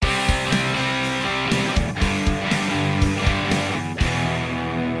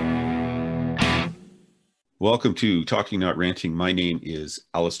Welcome to Talking Not Ranting. My name is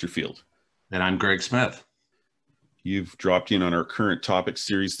Alistair Field. And I'm Greg Smith. You've dropped in on our current topic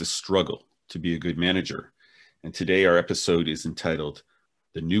series, The Struggle to be a Good Manager. And today our episode is entitled,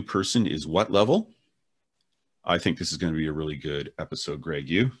 The New Person is What Level? I think this is going to be a really good episode, Greg.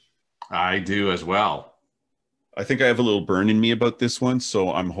 You? I do as well. I think I have a little burn in me about this one,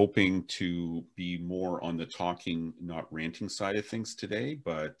 so I'm hoping to be more on the talking, not ranting side of things today,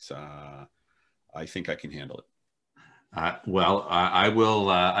 but I think I can handle it. I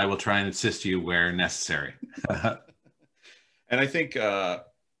will try and assist you where necessary. And I think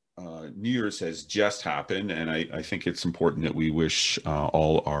New Year's has just happened, and I think it's important that we wish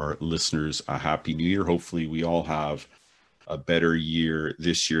all our listeners a happy New Year. Hopefully we all have a better year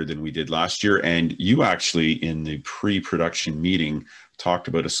this year than we did last year. And you actually, in the pre-production meeting, talked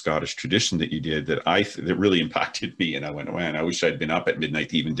about a Scottish tradition that you did that really impacted me. And I went, man, I wish I'd been up at midnight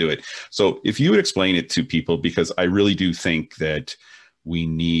to even do it. So if you would explain it to people, because I really do think that we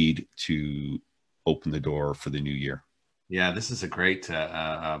need to open the door for the new year. Yeah, this is a great,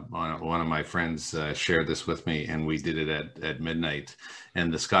 one of my friends shared this with me, and we did it at midnight.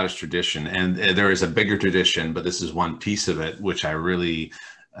 And the Scottish tradition, and there is a bigger tradition, but this is one piece of it, which I really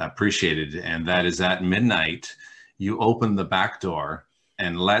appreciated. And that is at midnight, you open the back door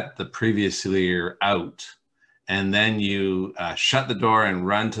and let the previous year out. And then you shut the door and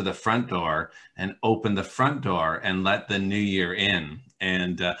run to the front door and open the front door and let the new year in.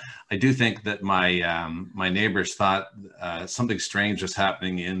 And I do think that my neighbors thought something strange was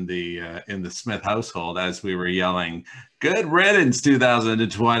happening in the Smith household as we were yelling, "Good riddance,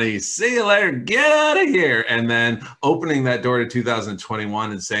 2020. See you later. Get out of here." And then opening that door to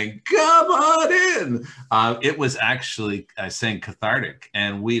 2021 and saying, "Come on in." It was actually, saying cathartic,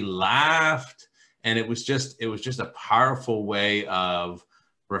 and we laughed. And it was just a powerful way of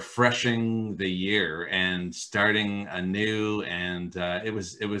refreshing the year and starting anew. And it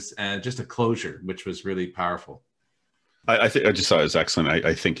was just a closure, which was really powerful. I just thought it was excellent.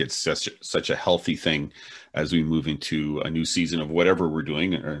 I think it's such a healthy thing as we move into a new season of whatever we're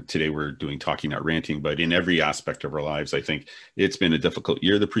doing. Today we're doing Talking Not Ranting, but in every aspect of our lives, I think it's been a difficult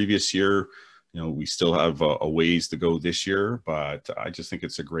year. The previous year, we still have a ways to go this year, but I just think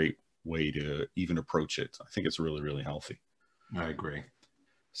it's a great way to even approach it. I think it's really, really healthy. I agree.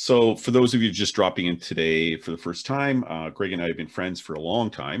 So for those of you just dropping in today for the first time, Greg and I have been friends for a long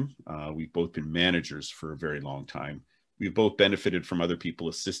time. We've both been managers for a very long time. We've both benefited from other people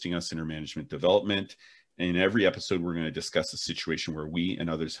assisting us in our management development. In every episode, we're going to discuss a situation where we and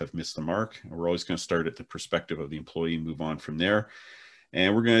others have missed the mark. And we're always going to start at the perspective of the employee and move on from there.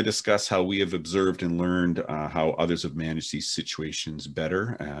 And we're going to discuss how we have observed and learned how others have managed these situations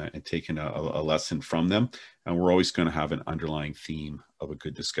better and taken a lesson from them. And we're always going to have an underlying theme of a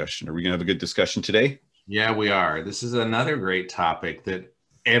good discussion. Are we going to have a good discussion today? Yeah, we are. This is another great topic that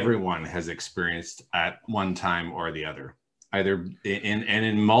everyone has experienced at one time or the other, either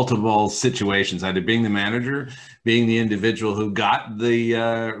in multiple situations, either being the manager, being the individual who got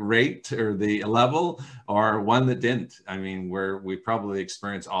the rate or the level, or one that didn't. I mean, we probably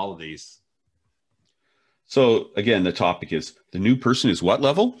experienced all of these. So again, the topic is the new person is what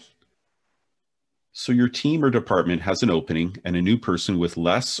level? So your team or department has an opening and a new person with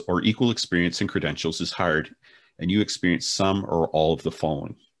less or equal experience and credentials is hired, and you experience some or all of the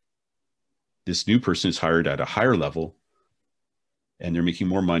following. This new person is hired at a higher level, and they're making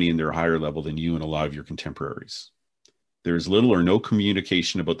more money and they're a higher level than you and a lot of your contemporaries. There is little or no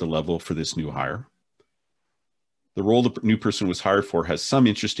communication about the level for this new hire. The role the new person was hired for has some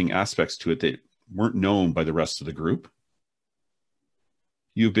interesting aspects to it that weren't known by the rest of the group.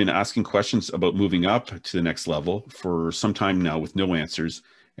 You've been asking questions about moving up to the next level for some time now with no answers,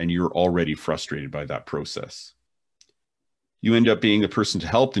 and you're already frustrated by that process. You end up being the person to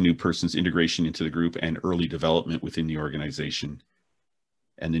help the new person's integration into the group and early development within the organization.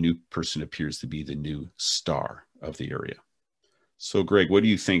 And the new person appears to be the new star of the area. So Greg, what do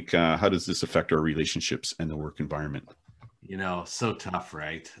you think? How does this affect our relationships and the work environment? So tough,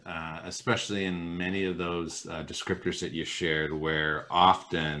 right? Especially in many of those descriptors that you shared, where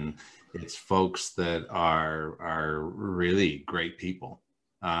often it's folks that are really great people.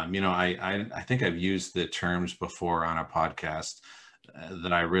 I think I've used the terms before on a podcast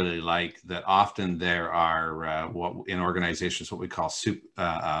that I really like, that often there are what in organizations, what we call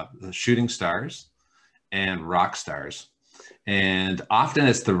shooting stars and rock stars. And often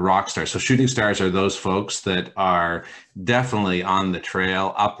it's the rock stars. So shooting stars are those folks that are definitely on the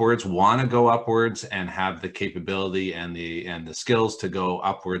trail upwards, want to go upwards, and have the capability and the skills to go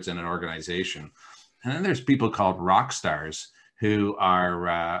upwards in an organization. And then there's people called rock stars who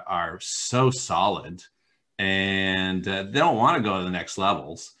are so solid and they don't want to go to the next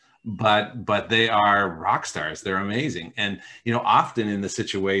levels, but they are rock stars. They're amazing. And, often in the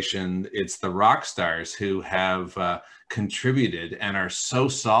situation, it's the rock stars who have contributed and are so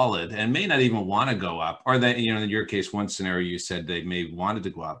solid and may not even want to go up, or that, in your case, one scenario, you said they may wanted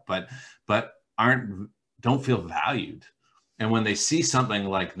to go up, but don't feel valued. And when they see something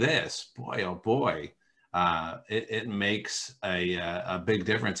like this, boy, oh boy, it makes a big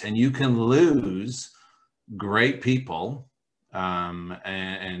difference. And you can lose great people,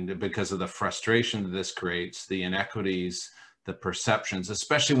 and because of the frustration that this creates, the inequities, the perceptions,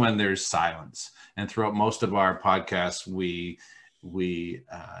 especially when there's silence. And throughout most of our podcasts, we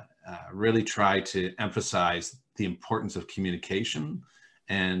really try to emphasize the importance of communication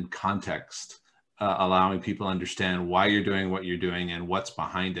and context, allowing people to understand why you're doing what you're doing and what's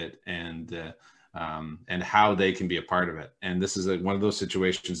behind it, and how they can be a part of it. And this is one of those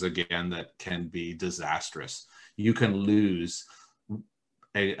situations, again, that can be disastrous. You can lose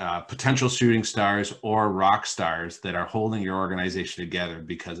potential shooting stars or rock stars that are holding your organization together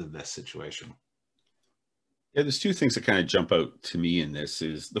because of this situation. Yeah, there's two things that kind of jump out to me in this.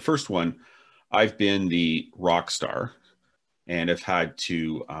 Is the first one, I've been the rock star and I've had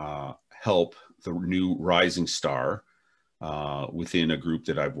to help the new rising star within a group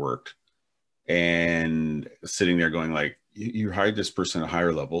that I've worked, and sitting there going like, you hired this person at a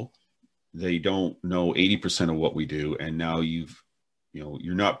higher level. They don't know 80% of what we do. And now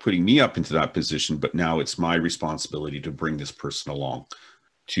you're not putting me up into that position, but now it's my responsibility to bring this person along,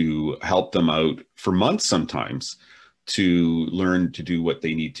 to help them out for months, sometimes, to learn to do what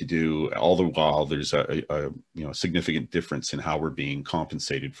they need to do. All the while there's a significant difference in how we're being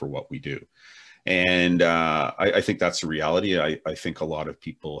compensated for what we do. And I think that's a reality. I think a lot of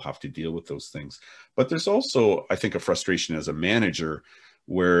people have to deal with those things. But there's also, I think, a frustration as a manager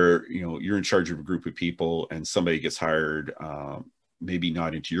where, you're in charge of a group of people and somebody gets hired, maybe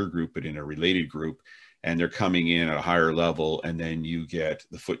not into your group, but in a related group, and they're coming in at a higher level, and then you get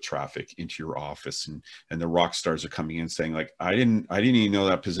the foot traffic into your office, and the rock stars are coming in saying like, I didn't even know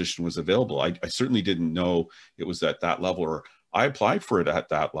that position was available. I certainly didn't know it was at that level, or I applied for it at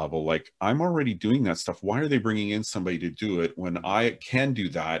that level. Like, I'm already doing that stuff. Why are they bringing in somebody to do it when I can do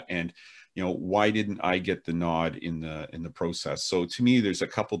that? And, why didn't I get the nod in the process? So to me, there's a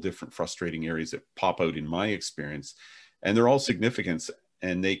couple different frustrating areas that pop out in my experience, and they're all significant,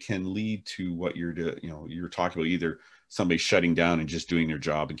 and they can lead to what you're talking about, either somebody shutting down and just doing their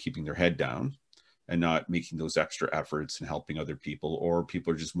job and keeping their head down and not making those extra efforts and helping other people, or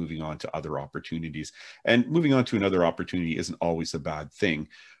people are just moving on to other opportunities. And moving on to another opportunity isn't always a bad thing,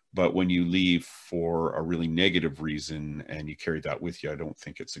 but when you leave for a really negative reason and you carry that with you, I don't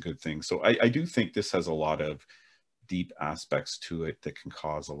think it's a good thing. So I do think this has a lot of deep aspects to it that can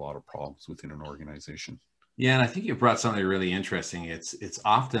cause a lot of problems within an organization. Yeah, and I think you brought something really interesting. It's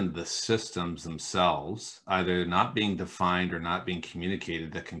often the systems themselves either not being defined or not being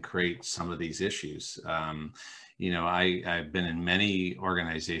communicated that can create some of these issues. I've been in many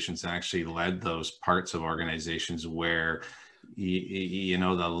organizations and actually led those parts of organizations where the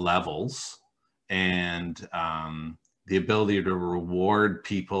levels and the ability to reward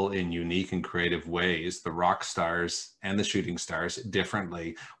people in unique and creative ways, the rock stars and the shooting stars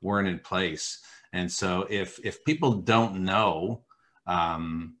differently, weren't in place. And so if people don't know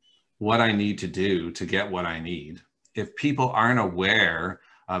what I need to do to get what I need, if people aren't aware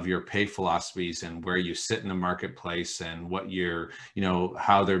of your pay philosophies and where you sit in the marketplace and what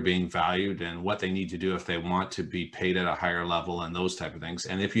how they're being valued and what they need to do if they want to be paid at a higher level and those type of things.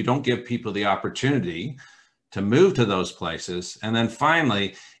 And if you don't give people the opportunity to move to those places, and then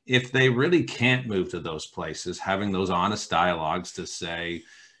finally, if they really can't move to those places, having those honest dialogues to say,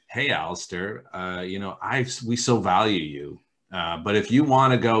 hey, Alistair, we so value you, but if you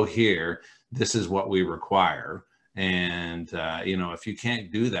want to go here, this is what we require. And, if you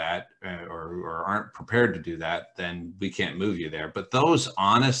can't do that or aren't prepared to do that, then we can't move you there. But those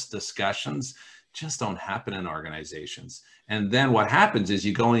honest discussions just don't happen in organizations. And then what happens is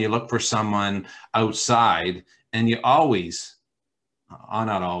you go and you look for someone outside, and you always,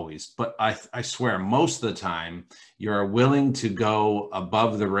 not always, but I swear most of the time, you're willing to go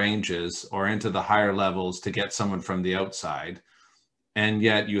above the ranges or into the higher levels to get someone from the outside. And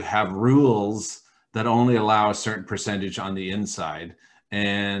yet you have rules that only allow a certain percentage on the inside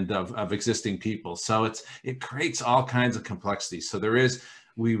and of existing people. So it creates all kinds of complexity. So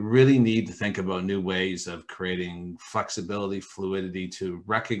we really need to think about new ways of creating flexibility, fluidity to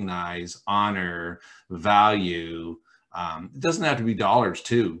recognize, honor, value. It doesn't have to be dollars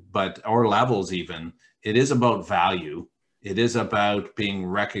too, or levels even. It is about value. It is about being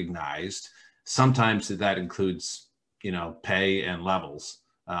recognized. Sometimes that includes, pay and levels.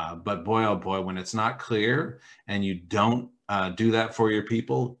 But boy, oh boy, when it's not clear and you don't do that for your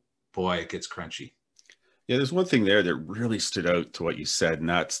people, boy, it gets crunchy. Yeah, there's one thing there that really stood out to what you said, and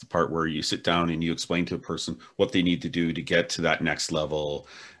that's the part where you sit down and you explain to a person what they need to do to get to that next level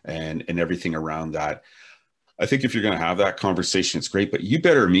and everything around that. I think if you're going to have that conversation, it's great, but you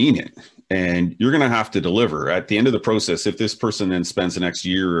better mean it. And you're going to have to deliver at the end of the process. If this person then spends the next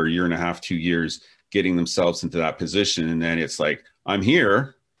year or year and a half, 2 years getting themselves into that position, and then it's like, I'm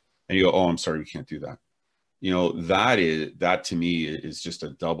here, and you go, oh, I'm sorry, we can't do that. That to me is just a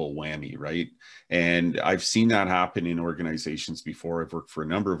double whammy, right? And I've seen that happen in organizations before. I've worked for a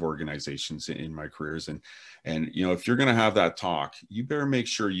number of organizations in my careers, and if you're going to have that talk, you better make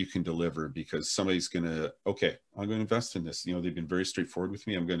sure you can deliver, because somebody's going to, okay, I'm going to invest in this. They've been very straightforward with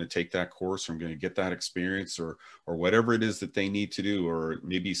me. I'm going to take that course, or I'm going to get that experience, or whatever it is that they need to do. Or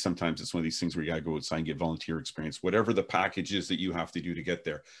maybe sometimes it's one of these things where you got to go outside and get volunteer experience, whatever the package is that you have to do to get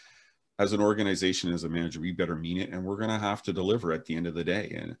there. As an organization, as a manager, we better mean it, and we're going to have to deliver at the end of the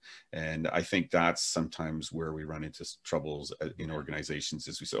day. And I think that's sometimes where we run into troubles in organizations,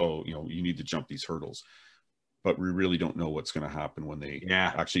 is we say, oh, you need to jump these hurdles, but we really don't know what's going to happen when they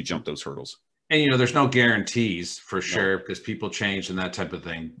actually jump those hurdles. And, there's no guarantees for sure, because people change and that type of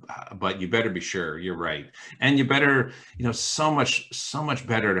thing, but you better be sure. You're right. And you better, so much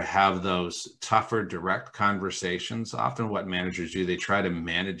better to have those tougher, direct conversations. Often what managers do, they try to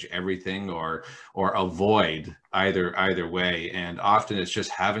manage everything or avoid either way. And often it's just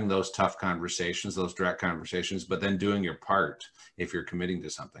having those tough conversations, those direct conversations, but then doing your part if you're committing to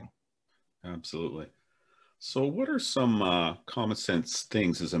something. Absolutely. So what are some common sense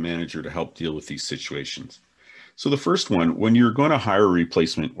things as a manager to help deal with these situations? So the first one, when you're going to hire a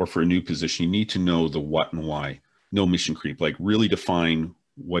replacement or for a new position, you need to know the what and why. No mission creep, like really define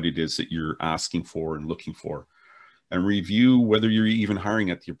what it is that you're asking for and looking for, and review whether you're even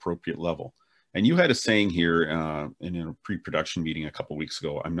hiring at the appropriate level. And you had a saying here in a pre-production meeting a couple of weeks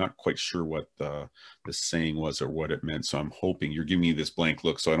ago. I'm not quite sure what the saying was or what it meant. So I'm hoping you're giving me this blank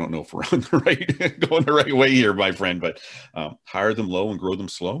look, so I don't know if we're on going the right way here, my friend. But hire them low and grow them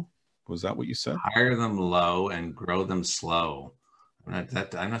slow. Was that what you said? Hire them low and grow them slow. I'm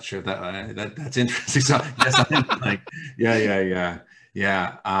not sure that's interesting. So yes,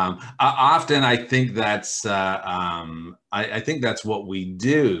 yeah. Often I think that's I think that's what we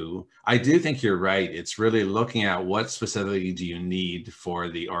do. I do think you're right. It's really looking at what specifically do you need for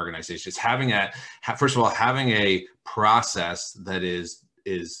the organization. It's first of all, having a process that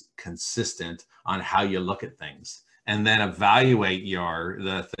is consistent on how you look at things, and then evaluate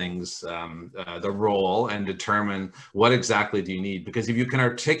the things, the role, and determine what exactly do you need. Because if you can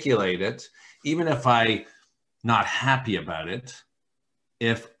articulate it, even if I'm not happy about it,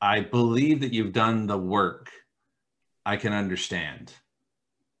 if I believe that you've done the work, I can understand.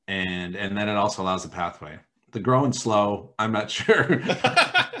 And then it also allows the pathway. The growing slow, I'm not sure.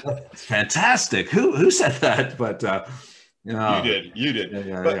 It's fantastic. Who said that? But you did.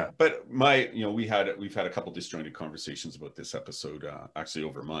 Yeah. But we've had a couple disjointed conversations about this episode, actually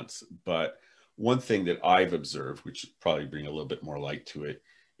over months. But one thing that I've observed, which probably bring a little bit more light to it,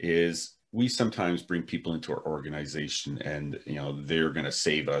 is we sometimes bring people into our organization, and they're going to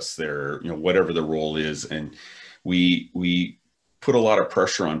save us. They're whatever the role is, and we put a lot of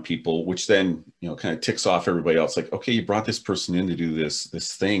pressure on people, which then kind of ticks off everybody else. Like, okay, you brought this person in to do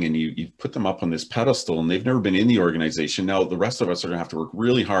this thing, and you put them up on this pedestal, and they've never been in the organization. Now the rest of us are going to have to work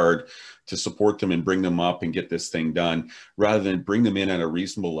really hard to support them and bring them up and get this thing done, rather than bring them in at a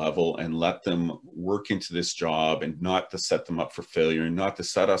reasonable level and let them work into this job, and not to set them up for failure and not to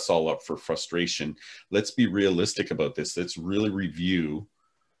set us all up for frustration. Let's be realistic about this. Let's really review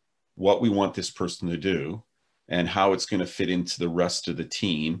what we want this person to do and how it's going to fit into the rest of the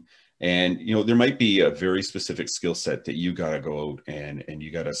team. And, there might be a very specific skill set that you got to go out and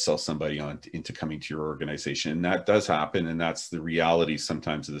you got to sell somebody into coming to your organization. And that does happen. And that's the reality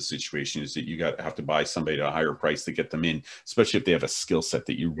sometimes of the situation, is that you have to buy somebody at a higher price to get them in, especially if they have a skill set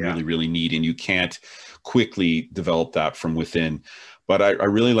that you really, really need. And you can't quickly develop that from within. But I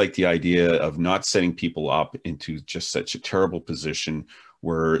really like the idea of not setting people up into just such a terrible position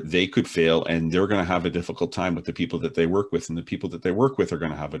where they could fail, and they're going to have a difficult time with the people that they work with, and the people that they work with are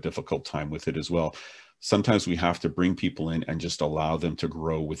going to have a difficult time with it as well. Sometimes we have to bring people in and just allow them to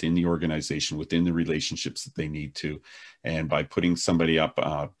grow within the organization, within the relationships that they need to. And by putting somebody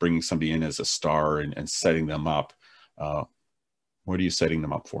up, bringing somebody in as a star and setting them up, what are you setting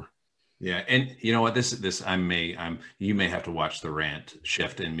them up for? Yeah, and you know what? You may have to watch the rant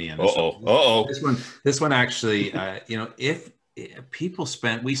shift in me. And this one this one actually,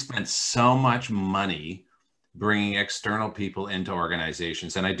 we spent so much money bringing external people into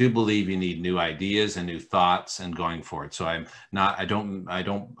organizations, and I do believe you need new ideas and new thoughts and going forward. So I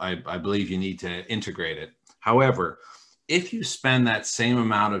believe you need to integrate it. However, if you spend that same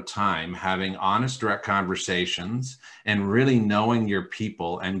amount of time having honest, direct conversations and really knowing your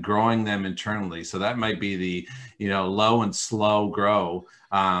people and growing them internally, so that might be the, low and slow grow.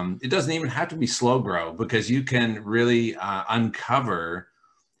 It doesn't even have to be slow grow, because you can really uncover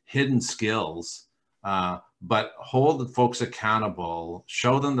hidden skills, but hold the folks accountable,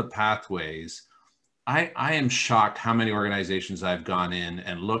 show them the pathways. I am shocked how many organizations I've gone in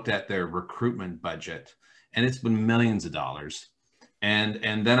and looked at their recruitment budget, and it's been millions of dollars.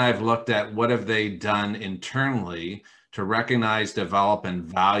 And then I've looked at what have they done internally to recognize, develop, and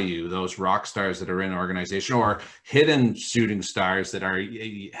value those rock stars that are in an organization, or hidden shooting stars that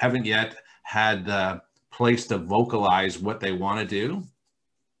haven't yet had the place to vocalize what they want to do.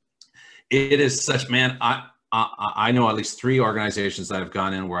 It is such, man, I know at least 3 organizations that I've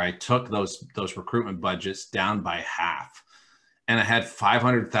gone in where I took those recruitment budgets down by half. And I had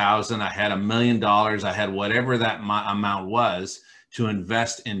 500,000, I had $1 million, I had whatever that amount was to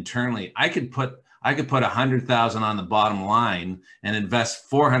invest internally. I could put 100,000 on the bottom line and invest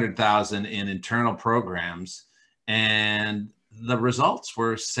 400,000 in internal programs, and the results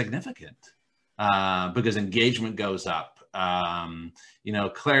were significant because engagement goes up,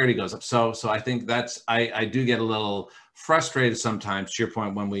 clarity goes up. So I think I do get a little frustrated sometimes, to your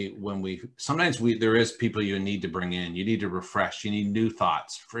point, sometimes there is people you need to bring in, you need to refresh, you need new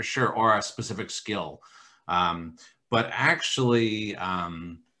thoughts for sure, or a specific skill. But actually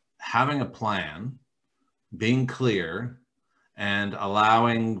having a plan, being clear, and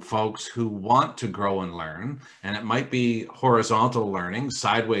allowing folks who want to grow and learn, and it might be horizontal learning,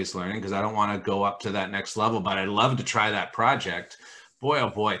 sideways learning, because I don't want to go up to that next level, but I'd love to try that project. Boy, oh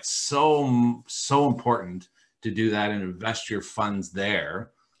boy, it's so important to do that and invest your funds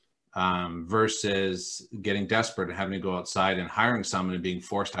there, versus getting desperate and having to go outside and hiring someone and being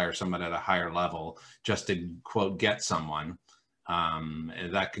forced to hire someone at a higher level just to, quote, get someone.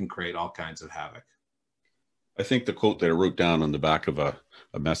 And that can create all kinds of havoc. I think the quote that I wrote down on the back of a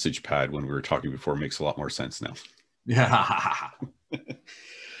message pad when we were talking before makes a lot more sense now. Yeah.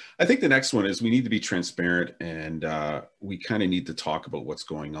 I think the next one is we need to be transparent, and we kind of need to talk about what's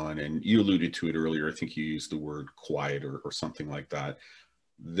going on. And you alluded to it earlier. I think you used the word quiet or something like that.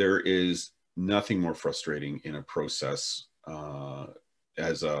 There is nothing more frustrating in a process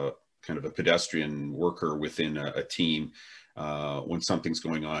as a kind of a pedestrian worker within a team. When something's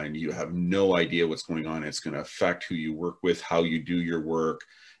going on, you have no idea what's going on. It's going to affect who you work with, how you do your work,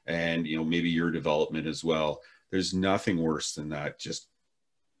 and maybe your development as well. There's nothing worse than that, just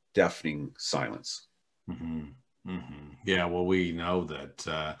deafening silence. Mm-hmm. Mm-hmm. Yeah, well, we know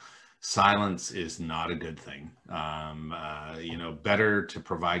that silence is not a good thing. Better to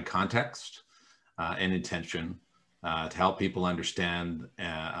provide context and intention to help people understand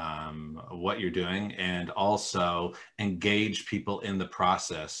what you're doing, and also engage people in the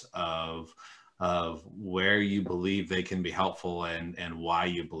process of where you believe they can be helpful and why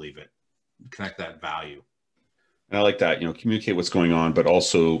you believe it. Connect that value. And I like that, communicate what's going on, but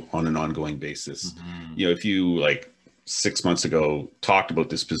also on an ongoing basis. Mm-hmm. If you 6 months ago talked about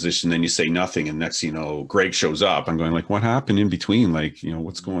this position, then you say nothing, and next Greg shows up. I'm going what happened in between?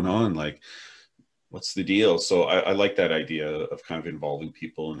 What's going on? What's the deal? So I like that idea of kind of involving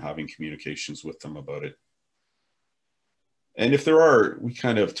people and having communications with them about it. And if we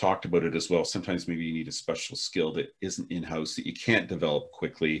kind of talked about it as well, sometimes maybe you need a special skill that isn't in-house, that you can't develop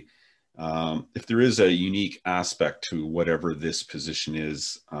quickly. If there is a unique aspect to whatever this position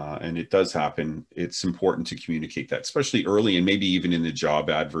is, and it does happen, it's important to communicate that, especially early, and maybe even in the job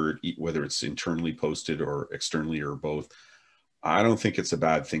advert, whether it's internally posted or externally or both. I don't think it's a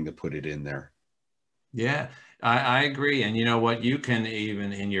bad thing to put it in there. Yeah, I agree. And you know what, you can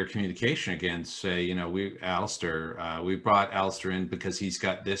even in your communication again say, we brought Alistair in because he's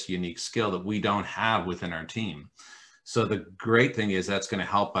got this unique skill that we don't have within our team. So the great thing is that's going to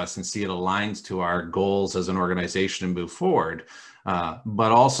help us and see it aligns to our goals as an organization and move forward.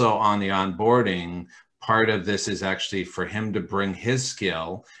 But also on the onboarding, part of this is actually for him to bring his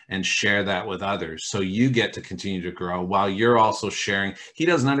skill and share that with others. So you get to continue to grow while you're also sharing. He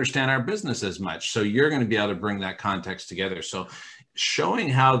doesn't understand our business as much, so you're going to be able to bring that context together. So showing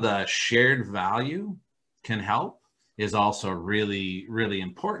how the shared value can help is also really, really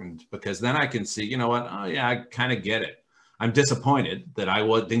important, because then I can see, oh yeah, I kind of get it. I'm disappointed that I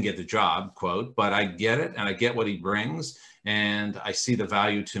didn't get the job, quote, but I get it, and I get what he brings, and I see the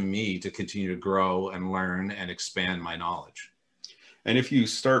value to me to continue to grow and learn and expand my knowledge. And if you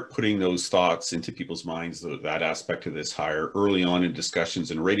start putting those thoughts into people's minds, that aspect of this hire early on in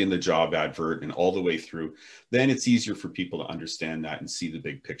discussions and right in the job advert and all the way through, then it's easier for people to understand that and see the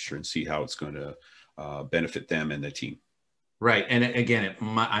big picture and see how it's going to benefit them and the team. Right. And again,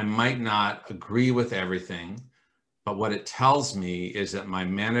 I might not agree with everything, but what it tells me is that my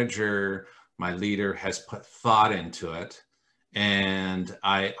manager, my leader has put thought into it. And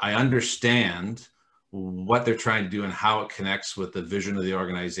I understand what they're trying to do and how it connects with the vision of the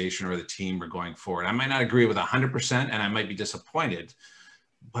organization or the team we're going forward. I might not agree with 100% and I might be disappointed,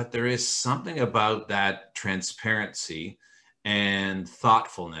 but there is something about that transparency and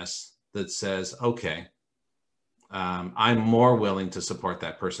thoughtfulness that says, okay, I'm more willing to support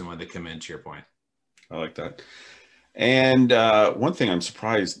that person when they come in, to your point. I like that. And one thing I'm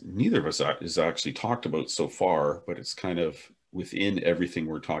surprised neither of us has actually talked about so far, but it's kind of within everything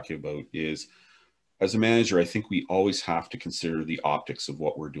we're talking about, is as a manager, I think we always have to consider the optics of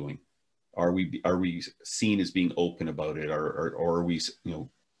what we're doing. Are we seen as being open about it, or are we,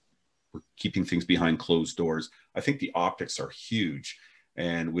 we're keeping things behind closed doors? I think the optics are huge.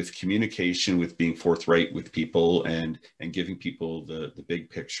 And with communication, with being forthright with people and giving people the big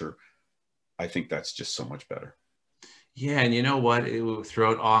picture, I think that's just so much better. Yeah, and you know what?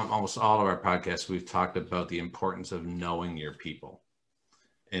 Throughout almost all of our podcasts, we've talked about the importance of knowing your people.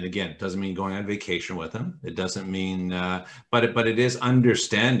 And again, it doesn't mean going on vacation with them. It doesn't mean, but it is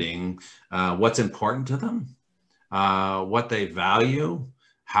understanding what's important to them, what they value,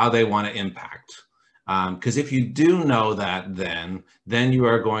 how they want to impact. Because if you do know that, then you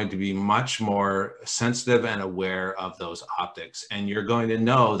are going to be much more sensitive and aware of those optics. And you're going to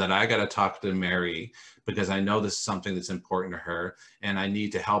know that I got to talk to Mary because I know this is something that's important to her. And I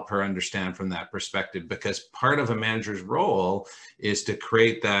need to help her understand from that perspective, because part of a manager's role is to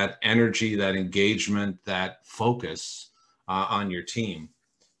create that energy, that engagement, that focus on your team.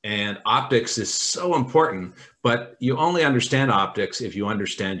 And optics is so important, but you only understand optics if you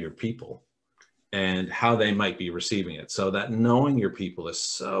understand your people and how they might be receiving it. So that knowing your people is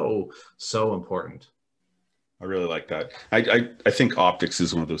so, so important. I really like that. I think optics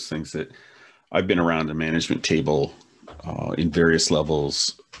is one of those things that I've been around a management table in various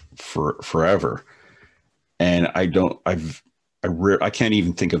levels for forever. And I can't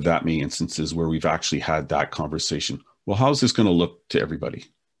even think of that many instances where we've actually had that conversation. Well, how's this going to look to everybody?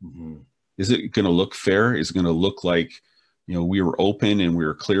 Mm-hmm. Is it going to look fair? Is it going to look like, we were open and we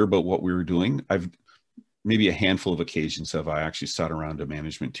were clear about what we were doing? I've maybe a handful of occasions have I actually sat around a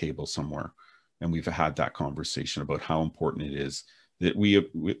management table somewhere and we've had that conversation about how important it is that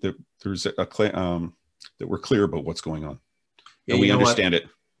that we're clear about what's going on. Yeah, and we understand it.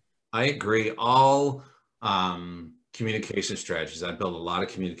 I agree. All communication strategies. I built a lot of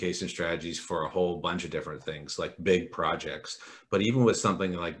communication strategies for a whole bunch of different things, like big projects. But even with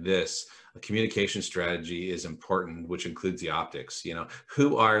something like this, a communication strategy is important, which includes the optics.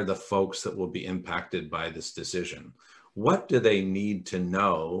 Who are the folks that will be impacted by this decision? What do they need to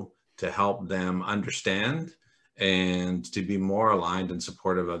know to help them understand and to be more aligned and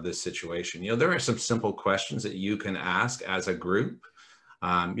supportive of this situation? There are some simple questions that you can ask as a group.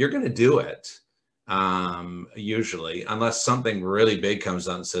 You're going to do it usually, unless something really big comes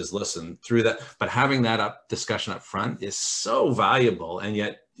out and says, listen, through that. But having that discussion up front is so valuable. And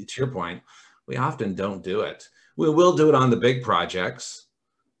yet, to your point, we often don't do it. We will do it on the big projects.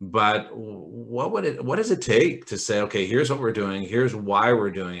 But what does it take to say, okay, here's what we're doing, here's why we're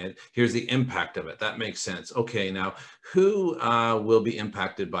doing it, here's the impact of it? That makes sense. Okay, now who will be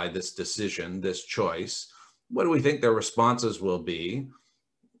impacted by this decision, this choice? What do we think their responses will be?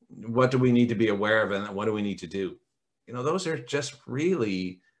 What do we need to be aware of, and what do we need to do? Those are just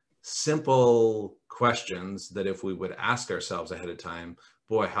really simple questions that if we would ask ourselves ahead of time,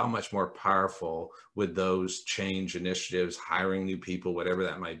 boy, how much more powerful would those change initiatives, hiring new people, whatever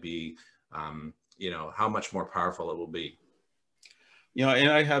that might be, how much more powerful it will be.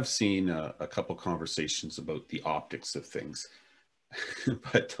 And I have seen a couple conversations about the optics of things,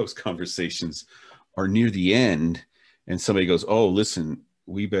 but those conversations are near the end and somebody goes, oh, listen,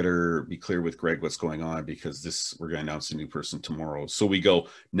 we better be clear with Greg what's going on because we're going to announce a new person tomorrow. So we go,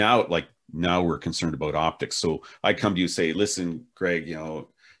 now we're concerned about optics. So I come to you and say, listen, Greg,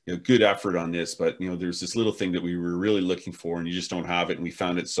 good effort on this, but there's this little thing that we were really looking for and you just don't have it. And we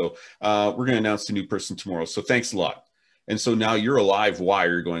found it. So we're going to announce a new person tomorrow. So thanks a lot. And so now you're a live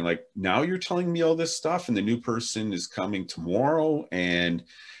wire going like, now you're telling me all this stuff and the new person is coming tomorrow. And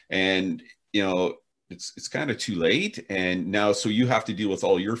it's kind of too late. And now, so you have to deal with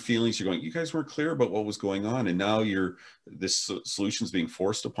all your feelings. You're going, you guys weren't clear about what was going on. And now this solution's being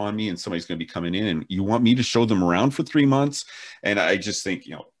forced upon me, and somebody's going to be coming in and you want me to show them around for 3 months. And I just think,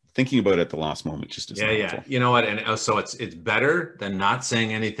 thinking about it at the last moment just isn't helpful. You know what? And so it's better than not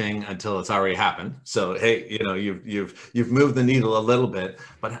saying anything until it's already happened. So, hey, you've moved the needle a little bit,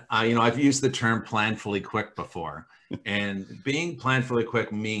 but I've used the term planfully quick before. And being planfully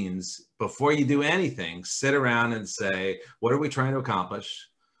quick means before you do anything, sit around and say, what are we trying to accomplish?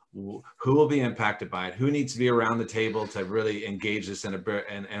 Who will be impacted by it? Who needs to be around the table to really engage this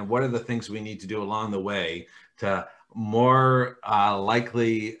and what are the things we need to do along the way to more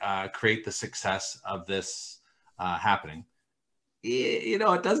likely create the success of this happening? It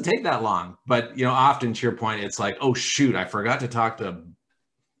doesn't take that long, but often to your point, it's like, oh shoot, I forgot to talk to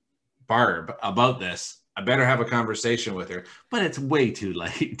Barb about this. I better have a conversation with her, but it's way too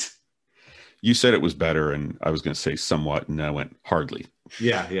late. You said it was better, and I was going to say somewhat, and I went hardly.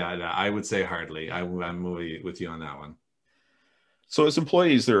 Yeah, I would say hardly. I'm with you on that one. So as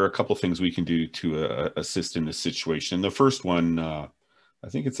employees, there are a couple of things we can do to assist in this situation. The first one, I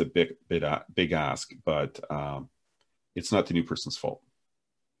think it's a big ask, but it's not the new person's fault.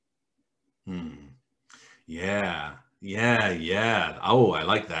 Yeah. Oh, I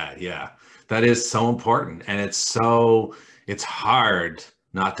like that. Yeah, that is so important. And it's hard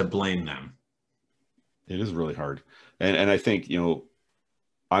not to blame them. It is really hard. And I think,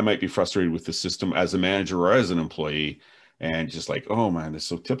 I might be frustrated with the system as a manager or as an employee, and just like, oh man, it's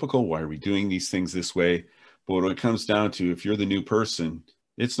so typical. Why are we doing these things this way? But when it comes down to, if you're the new person,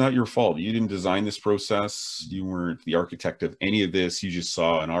 it's not your fault. You didn't design this process. You weren't the architect of any of this. You just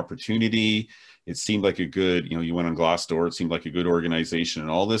saw an opportunity. It seemed like a good, you went on Glassdoor. It seemed like a good organization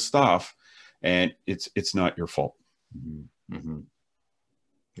and all this stuff. And it's not your fault. Mm-hmm.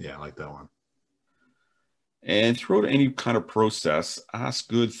 Yeah, I like that one. And throughout any kind of process, ask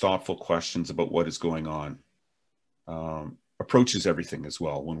good, thoughtful questions about what is going on. Approaches everything as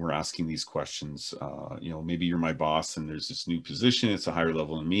well when we're asking these questions. Maybe you're my boss and there's this new position. It's a higher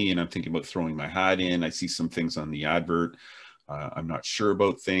level than me, and I'm thinking about throwing my hat in. I see some things on the advert. I'm not sure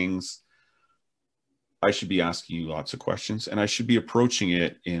about things. I should be asking you lots of questions, and I should be approaching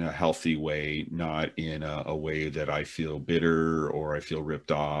it in a healthy way, not in a way that I feel bitter or I feel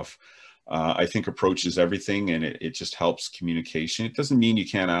ripped off. I think approaches everything, and it just helps communication. It doesn't mean you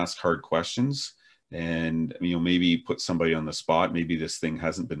can't ask hard questions and, maybe put somebody on the spot. Maybe this thing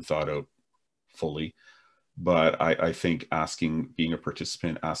hasn't been thought out fully, but I think being a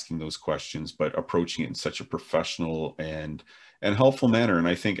participant, asking those questions, but approaching it in such a professional and helpful manner. And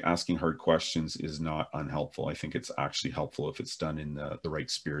I think asking hard questions is not unhelpful. I think it's actually helpful if it's done in the right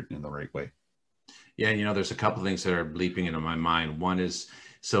spirit and in the right way. Yeah, there's a couple of things that are bleeping into my mind. One is,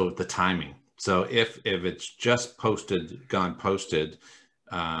 so the timing. So if it's just gone posted,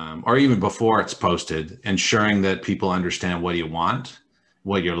 or even before it's posted, ensuring that people understand what you want,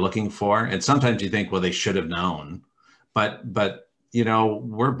 what you're looking for. And sometimes you think, well, they should have known, but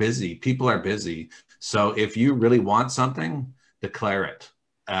we're busy. People are busy. So if you really want something, declare it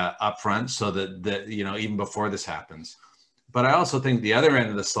upfront, so that even before this happens. But I also think the other end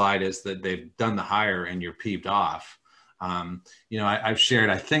of the slide is that they've done the hire and you're peeved off. I've shared,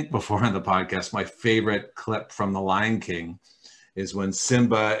 I think before on the podcast, my favorite clip from The Lion King is when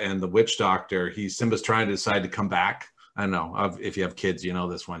Simba and the witch doctor, Simba's trying to decide to come back. I don't know if you have kids,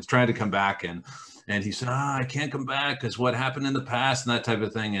 this one. He's trying to come back and he said, I can't come back because what happened in the past and that type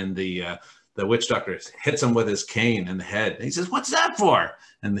of thing. And the witch doctor hits him with his cane in the head. And he says, what's that for?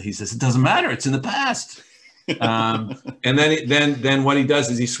 And he says, it doesn't matter. It's in the past. And then what he does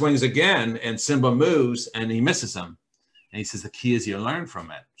is he swings again and Simba moves and he misses him. And he says, the key is you learn from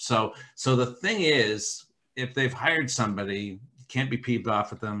it. So the thing is, if they've hired somebody, you can't be peeved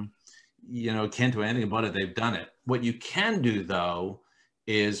off at them. Can't do anything about it. They've done it. What you can do, though,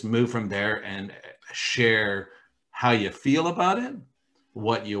 is move from there and share how you feel about it,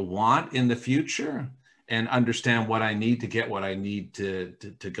 what you want in the future, and understand what I need to get what I need to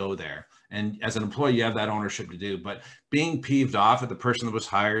go there. And as an employee, you have that ownership to do. But being peeved off at the person that was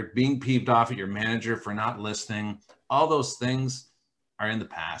hired, being peeved off at your manager for not listening, all those things are in the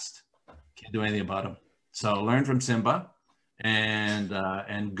past. Can't do anything about them. So learn from Simba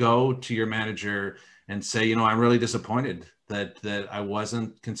and go to your manager and say, I'm really disappointed that I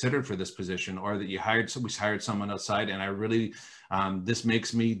wasn't considered for this position, or that we hired someone outside, and I really this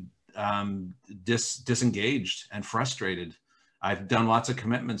makes me disengaged and frustrated. I've done lots of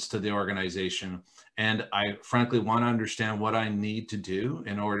commitments to the organization, and I frankly want to understand what I need to do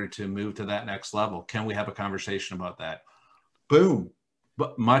in order to move to that next level. Can we have a conversation about that? Boom.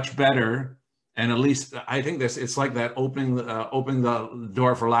 But much better And at least I think this, it's like that opening the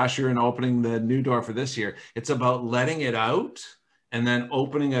door for last year and opening the new door for this year. It's about letting it out and then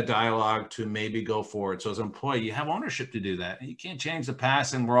opening a dialogue to maybe go forward. So as an employee, you have ownership to do that. You can't change the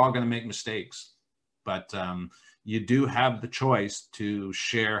past, and we're all going to make mistakes. But you do have the choice to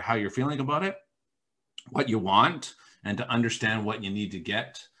share how you're feeling about it, what you want, and to understand what you need to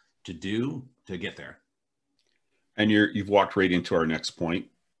get to do to get there. And you've walked right into our next point,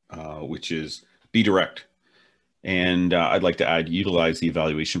 which is be direct. And I'd like to add, utilize the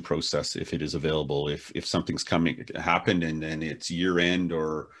evaluation process if it is available. If something's happened and then it's year end,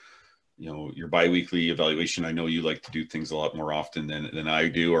 or your biweekly evaluation. I know you like to do things a lot more often than I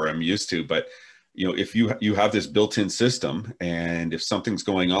do, or I'm used to. But if you have this built-in system, and if something's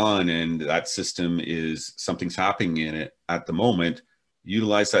going on and that system is something's happening in it at the moment,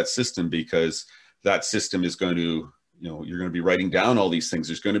 utilize that system, because that system is going to, you're going to be writing down all these things.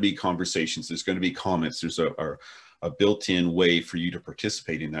 There's going to be conversations. There's going to be comments. There's a built-in way for you to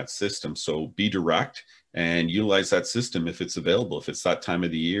participate in that system. So be direct and utilize that system if it's available. If it's that time of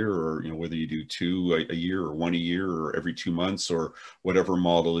the year, or whether you do two a year or one a year or every 2 months or whatever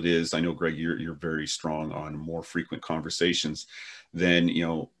model it is. I know, Greg, you're very strong on more frequent conversations. Then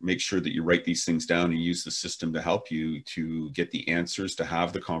make sure that you write these things down and use the system to help you to get the answers, to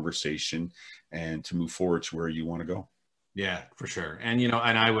have the conversation, and to move forward to where you want to go. Yeah, for sure. And and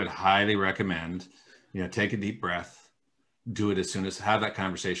I would highly recommend take a deep breath, do it have that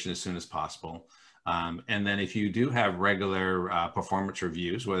conversation as soon as possible. And then if you do have regular performance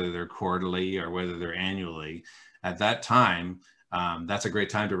reviews, whether they're quarterly or whether they're annually, at that time, that's a great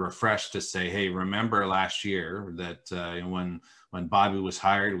time to refresh, to say, hey, remember last year that when Bobby was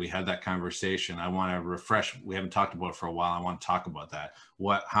hired, we had that conversation. I want to refresh. We haven't talked about it for a while. I want to talk about that.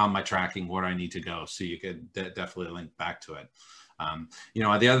 How am I tracking? Where do I need to go? So you could definitely link back to it.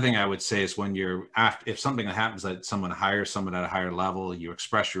 The other thing I would say is if something happens, that someone hires someone at a higher level, you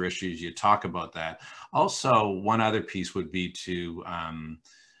express your issues, you talk about that. Also, one other piece would be to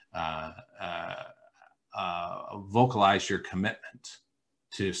vocalize your commitment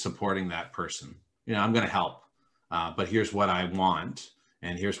to supporting that person. I'm going to help, but here's what I want,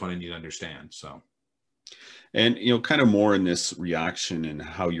 and here's what I need to understand. So. And, kind of more in this reaction and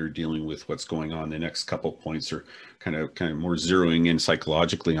how you're dealing with what's going on. The next couple of points are kind of more zeroing in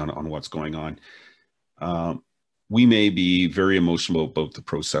psychologically on what's going on. We may be very emotional about the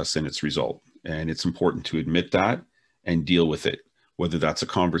process and its result. And it's important to admit that and deal with it, whether that's a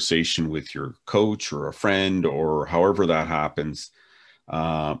conversation with your coach or a friend or however that happens.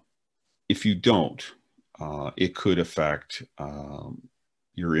 If you don't, it could affect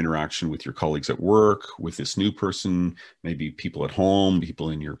your interaction with your colleagues at work, with this new person, maybe people at home, people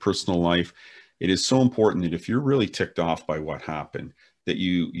in your personal life. It is so important that if you're really ticked off by what happened, that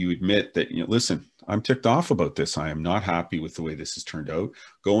you admit that, listen, I'm ticked off about this. I am not happy with the way this has turned out.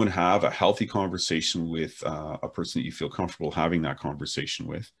 Go and have a healthy conversation with a person that you feel comfortable having that conversation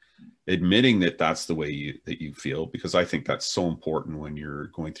with, admitting that that's the way that you feel, because I think that's so important when you're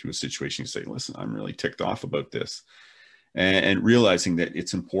going through a situation. You say, listen, I'm really ticked off about this. And realizing that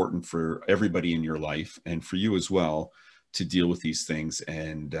it's important for everybody in your life and for you as well to deal with these things,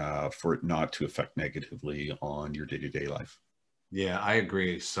 and for it not to affect negatively on your day-to-day life. Yeah, I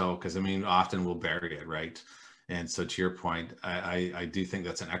agree. So, because often we'll bury it, right? And so to your point, I do think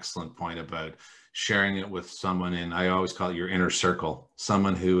that's an excellent point about sharing it with someone, and I always call it your inner circle,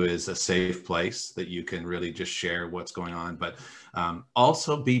 someone who is a safe place that you can really just share what's going on. But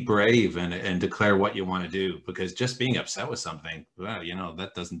also be brave and declare what you want to do, because just being upset with something, well,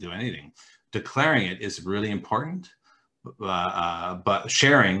 that doesn't do anything. Declaring it is really important, but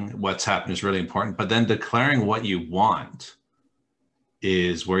sharing what's happened is really important. But then declaring what you want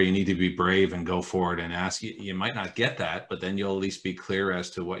is where you need to be brave and go forward and ask. You might not get that, but then you'll at least be clear as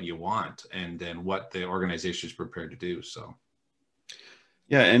to what you want and then what the organization is prepared to do. So.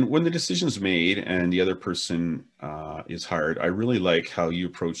 Yeah. And when the decision is made and the other person is hired, I really like how you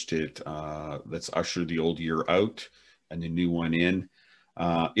approached it. Let's usher the old year out and the new one in.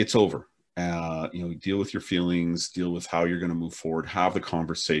 It's over. Deal with your feelings, deal with how you're going to move forward, have the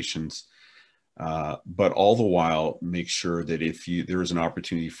conversations. But all the while, make sure that if there is an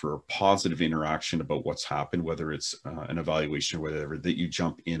opportunity for a positive interaction about what's happened, whether it's an evaluation or whatever, that you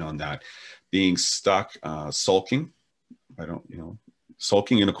jump in on that. Being stuck, sulking,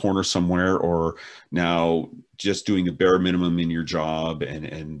 sulking in a corner somewhere, or now just doing the bare minimum in your job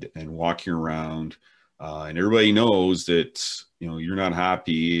and walking around, and everybody knows that you're not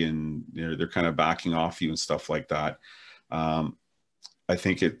happy, and they're kind of backing off you and stuff like that. I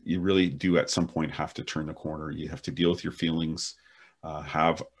think you really do at some point have to turn the corner. You have to deal with your feelings,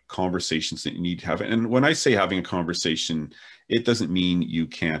 have conversations that you need to have. And when I say having a conversation, it doesn't mean you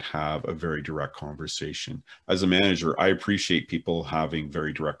can't have a very direct conversation. As a manager, I appreciate people having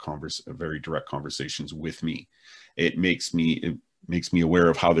very direct conversations with me. It makes me aware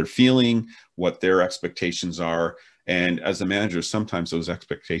of how they're feeling, what their expectations are. And as a manager, sometimes those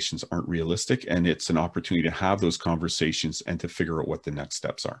expectations aren't realistic, and it's an opportunity to have those conversations and to figure out what the next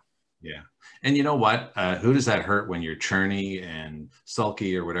steps are. Yeah. And you know what? Who does that hurt when you're churny and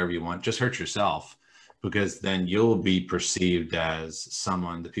sulky or whatever you want? Just hurt yourself, because then you'll be perceived as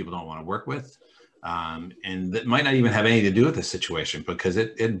someone that people don't want to work with. And that might not even have anything to do with the situation, because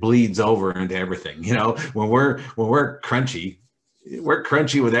it bleeds over into everything. You know, when we're crunchy, we're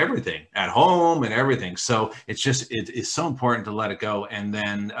crunchy with everything at home and everything. So it's so important to let it go, and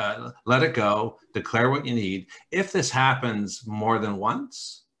then let it go, declare what you need. If this happens more than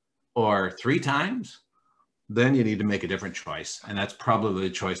once or 3 times, then you need to make a different choice. And that's probably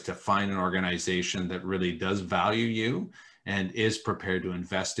the choice to find an organization that really does value you and is prepared to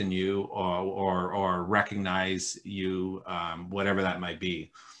invest in you, or recognize you, whatever that might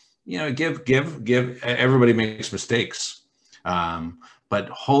be. You know, give, everybody makes mistakes. But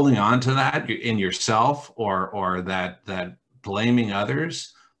holding on to that in yourself, or that blaming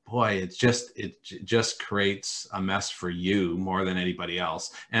others, boy, it just creates a mess for you more than anybody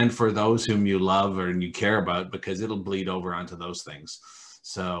else, and for those whom you love or you care about, because it'll bleed over onto those things.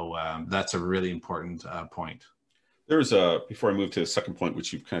 So that's a really important point. Before I move to the second point,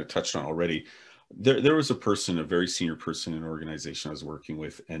 which you've kind of touched on already, there was a very senior person in an organization I was working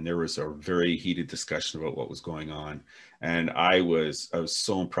with, and there was a very heated discussion about what was going on. And I was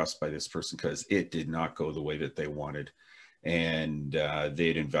so impressed by this person, because it did not go the way that they wanted. And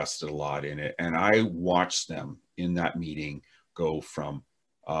they'd invested a lot in it. And I watched them in that meeting go from,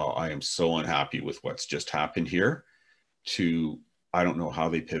 I am so unhappy with what's just happened here, to, I don't know how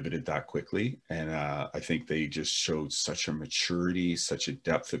they pivoted that quickly. And I think they just showed such a maturity, such a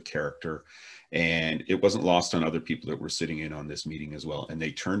depth of character. And it wasn't lost on other people that were sitting in on this meeting as well. And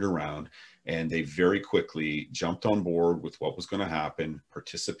they turned around and they very quickly jumped on board with what was going to happen,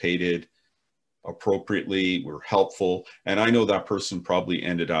 participated appropriately, were helpful. And I know that person probably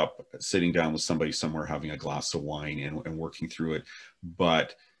ended up sitting down with somebody somewhere, having a glass of wine and working through it.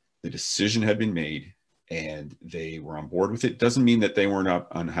 But the decision had been made and they were on board with it. Doesn't mean that they weren't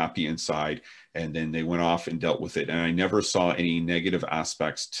unhappy inside, and then they went off and dealt with it. And I never saw any negative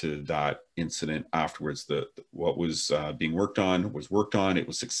aspects to that incident afterwards. What was being worked on was worked on. It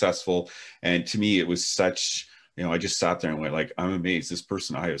was successful. And to me, it was such, you know, I just sat there and went like, I'm amazed. This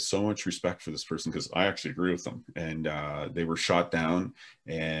person, I have so much respect for this person, because I actually agree with them. And they were shot down,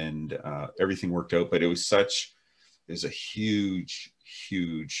 and everything worked out. But it was a huge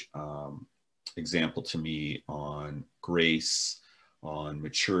example to me on grace, on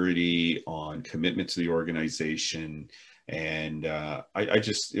maturity, on commitment to the organization. And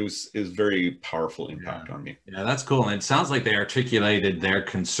it was very powerful impact on me. Yeah, that's cool. And it sounds like they articulated their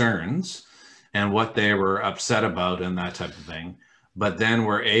concerns and what they were upset about and that type of thing, but then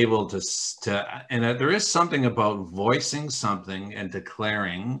we're able to and there is something about voicing something and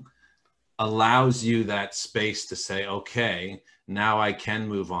declaring allows you that space to say, okay, now I can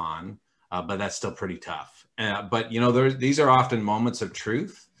move on, but that's still pretty tough. But you know, these are often moments of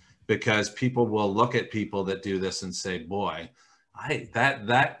truth, because people will look at people that do this and say, boy,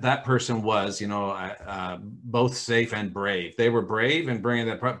 that person was, you know, both safe and brave. They were brave in bringing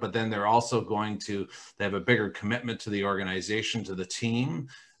that, but then they're also they have a bigger commitment to the organization, to the team,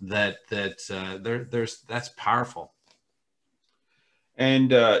 that's powerful.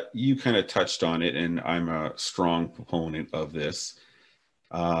 And you kind of touched on it, and I'm a strong proponent of this.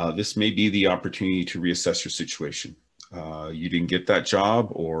 This may be the opportunity to reassess your situation. You didn't get that job,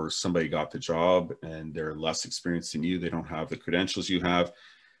 or somebody got the job and they're less experienced than you. They don't have the credentials you have.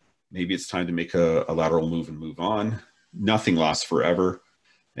 Maybe it's time to make a lateral move and move on. Nothing lasts forever.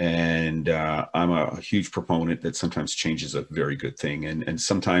 And I'm a huge proponent that sometimes change is a very good thing. And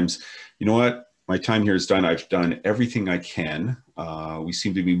sometimes, you know what? My time here is done. I've done everything I can. We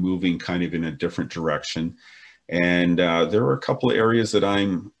seem to be moving kind of in a different direction. And there are a couple of areas that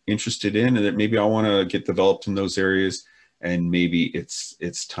I'm interested in, and that maybe I want to get developed in those areas, and maybe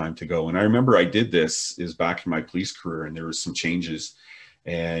it's time to go. And I remember I did this is back in my police career, and there was some changes.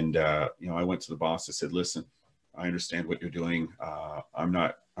 And you know, I went to the boss. I said, "Listen, I understand what you're doing. I'm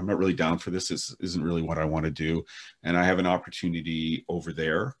not really down for this. This isn't really what I want to do, and I have an opportunity over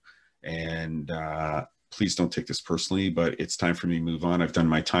there. And please don't take this personally, but it's time for me to move on. I've done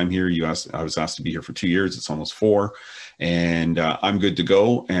my time here. I was asked to be here for 2 years. It's almost 4, and I'm good to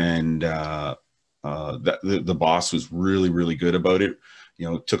go." And the boss was really, really good about it.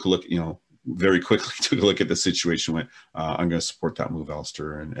 took a look, very quickly took a look at the situation, went, I'm going to support that move,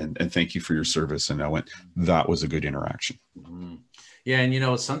 Alistair, and thank you for your service. And I went, that was a good interaction. Mm-hmm. Yeah.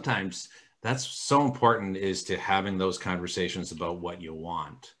 And, sometimes that's so important, is to having those conversations about what you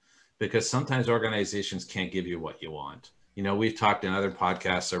want, because sometimes organizations can't give you what you want. We've talked in other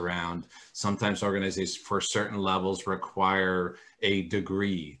podcasts around, sometimes organizations for certain levels require a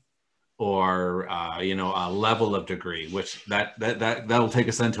degree, or a level of degree, which that'll take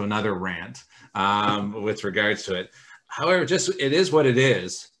us into another rant with regards to it. However, it is what it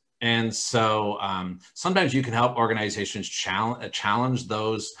is. And so sometimes you can help organizations challenge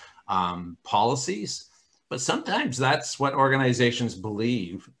those policies, but sometimes that's what organizations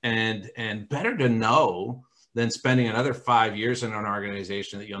believe, and better to know than spending another 5 years in an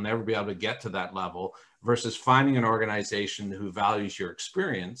organization that you'll never be able to get to that level, versus finding an organization who values your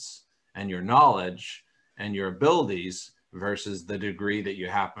experience and your knowledge and your abilities versus the degree that you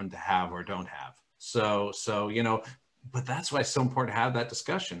happen to have or don't have. So, but that's why it's so important to have that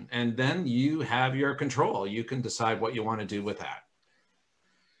discussion. And then you have your control. You can decide what you want to do with that.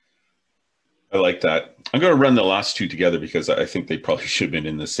 I like that. I'm going to run the last two together because I think they probably should have been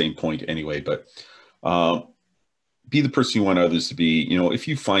in the same point anyway, but be the person you want others to be. If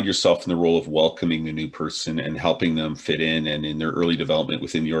you find yourself in the role of welcoming a new person and helping them fit in and in their early development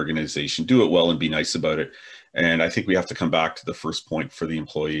within the organization, do it well and be nice about it. And I think we have to come back to the first point for the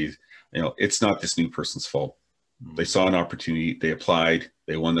employees. It's not this new person's fault. They saw an opportunity, they applied,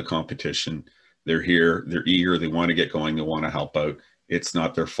 they won the competition. They're here, they're eager, they want to get going, they want to help out. It's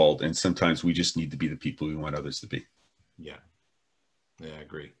not their fault. And sometimes we just need to be the people we want others to be. Yeah. Yeah, I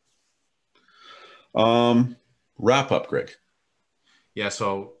agree. Wrap up, Greg. Yeah.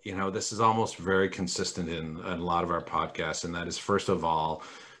 So, this is almost very consistent in a lot of our podcasts. And that is, first of all,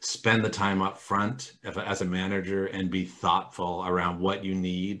 spend the time up front as a manager and be thoughtful around what you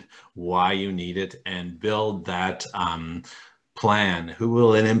need, why you need it, and build that plan. Who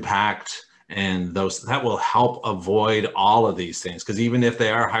will it impact? And that will help avoid all of these things, because even if they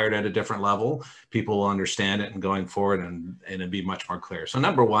are hired at a different level, people will understand it and going forward, and it'll be much more clear. So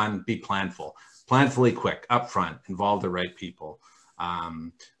number one, be planful. Planfully quick, upfront, involve the right people.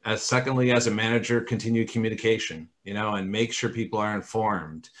 Secondly, as a manager, continue communication, and make sure people are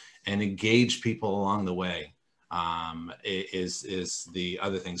informed and engage people along the way, is the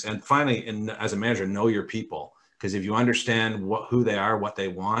other things. And finally, as a manager, know your people, because if you understand who they are, what they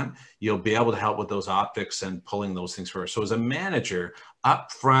want, you'll be able to help with those optics and pulling those things first. So as a manager,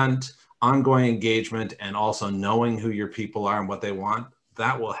 upfront, ongoing engagement, and also knowing who your people are and what they want,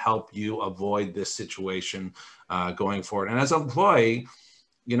 that will help you avoid this situation going forward. And as an employee,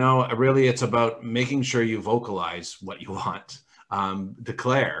 really it's about making sure you vocalize what you want,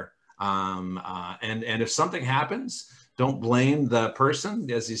 declare, and if something happens, don't blame the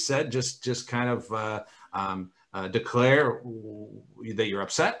person. As you said, just kind of declare that you're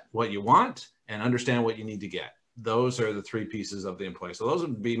upset, what you want, and understand what you need to get. Those are the three pieces of the employee. So those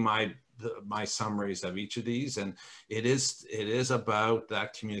would be my summaries of each of these. And it is about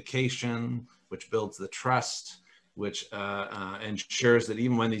that communication, which builds the trust, which ensures that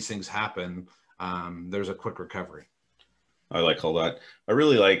even when these things happen, there's a quick recovery. I like all that. I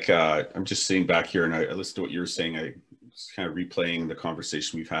really like, I'm just sitting back here and I listened to what you were saying. I was kind of replaying the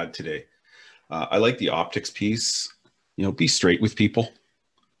conversation we've had today. I like the optics piece. Be straight with people,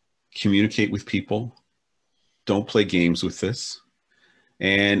 communicate with people, don't play games with this.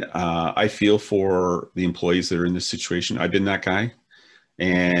 And I feel for the employees that are in this situation. I've been that guy.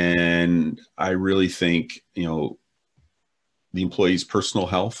 And I really think, the employee's personal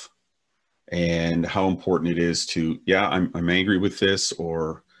health and how important it is to, I'm angry with this,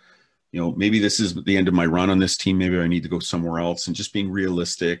 or, maybe this is the end of my run on this team. Maybe I need to go somewhere else, and just being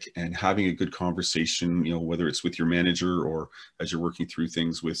realistic and having a good conversation, whether it's with your manager or as you're working through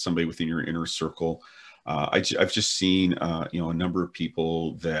things with somebody within your inner circle. I've just seen, a number of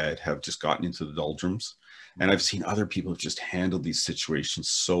people that have just gotten into the doldrums, and I've seen other people have just handled these situations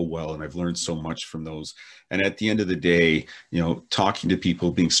so well. And I've learned so much from those. And at the end of the day, talking to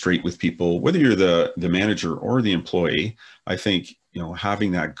people, being straight with people, whether you're the manager or the employee, I think,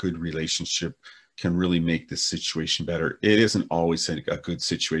 having that good relationship can really make this situation better. It isn't always a good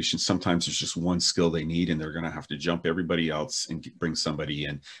situation. Sometimes there's just one skill they need and they're going to have to jump everybody else and bring somebody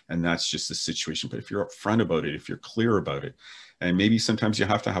in. And that's just the situation. But if you're upfront about it, if you're clear about it, and maybe sometimes you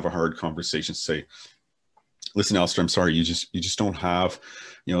have to have a hard conversation, say, listen, Alistair, I'm sorry, you just don't have,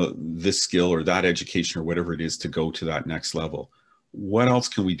 this skill or that education or whatever it is to go to that next level. What else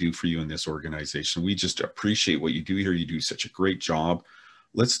can we do for you in this organization? We just appreciate what you do here. You do such a great job.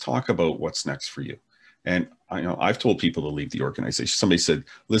 Let's talk about what's next for you. And I know I've told people to leave the organization. Somebody said,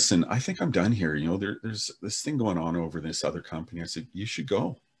 listen, I think I'm done here. There's this thing going on over this other company. I said, you should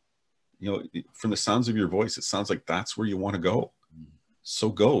go. From the sounds of your voice, it sounds like that's where you want to go. So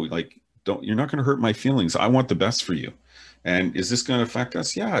go. Like, you're not going to hurt my feelings. I want the best for you. And is this going to affect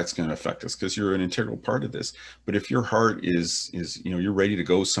us? Yeah, it's going to affect us because you're an integral part of this. But if your heart is, you're ready to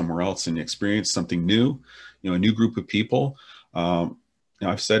go somewhere else and experience something new, a new group of people.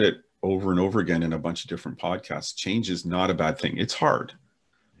 I've said it over and over again in a bunch of different podcasts. Change is not a bad thing. It's hard,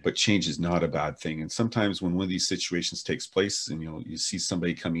 but change is not a bad thing. And sometimes when one of these situations takes place and, you see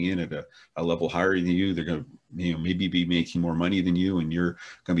somebody coming in at a level higher than you, they're going to, maybe be making more money than you, and you're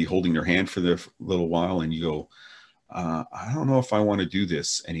going to be holding their hand for the little while. And you go, I don't know if I want to do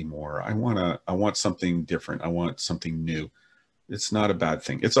this anymore. I want something different. I want something new. It's not a bad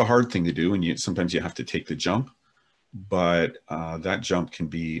thing. It's a hard thing to do. And sometimes you have to take the jump, but that jump can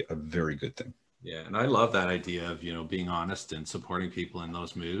be a very good thing. Yeah, and I love that idea of being honest and supporting people in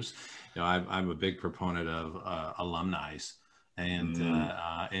those moves. I'm a big proponent of alumni,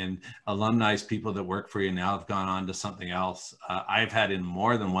 and alumni, people that work for you now have gone on to something else. I've had in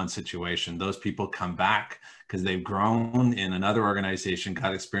more than one situation, those people come back because they've grown in another organization,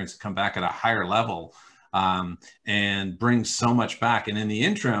 got experience, come back at a higher level. And bring so much back. And in the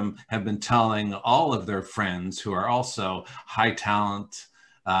interim, have been telling all of their friends who are also high talent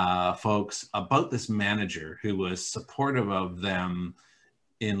folks about this manager who was supportive of them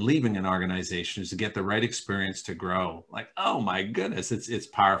in leaving an organization to get the right experience to grow. Like, oh my goodness, it's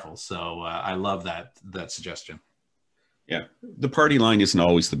powerful. So I love that suggestion. Yeah, the party line isn't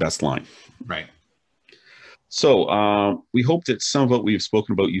always the best line. Right. So we hope that some of what we've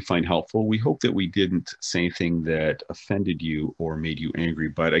spoken about you find helpful. We hope that we didn't say anything that offended you or made you angry.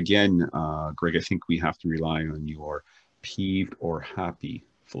 But again, Greg, I think we have to rely on your peeved or happy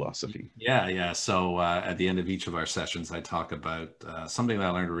philosophy. Yeah. So at the end of each of our sessions, I talk about something that I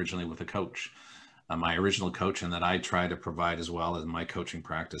learned originally with a coach. My original coach, and that I try to provide as well as my coaching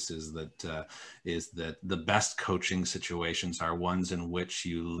practice, is that the best coaching situations are ones in which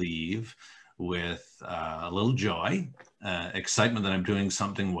you leave with a little joy, excitement that I'm doing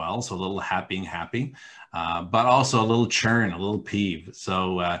something well, so a little being happy, but also a little churn, a little peeve.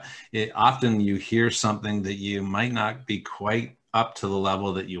 So often you hear something that you might not be quite up to the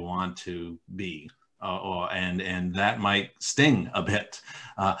level that you want to be, and that might sting a bit,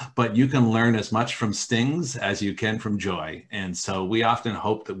 but you can learn as much from stings as you can from joy. And so we often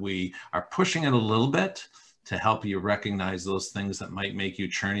hope that we are pushing it a little bit to help you recognize those things that might make you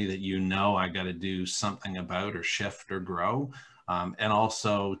churny, that I got to do something about or shift or grow, and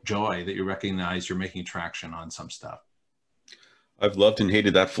also joy, that you recognize you're making traction on some stuff. I've loved and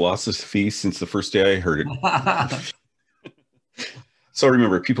hated that philosophy since the first day I heard it. So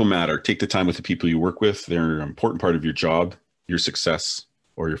remember, people matter. Take the time with the people you work with. They're an important part of your job, your success,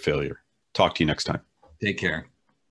 or your failure. Talk to you next time. Take care.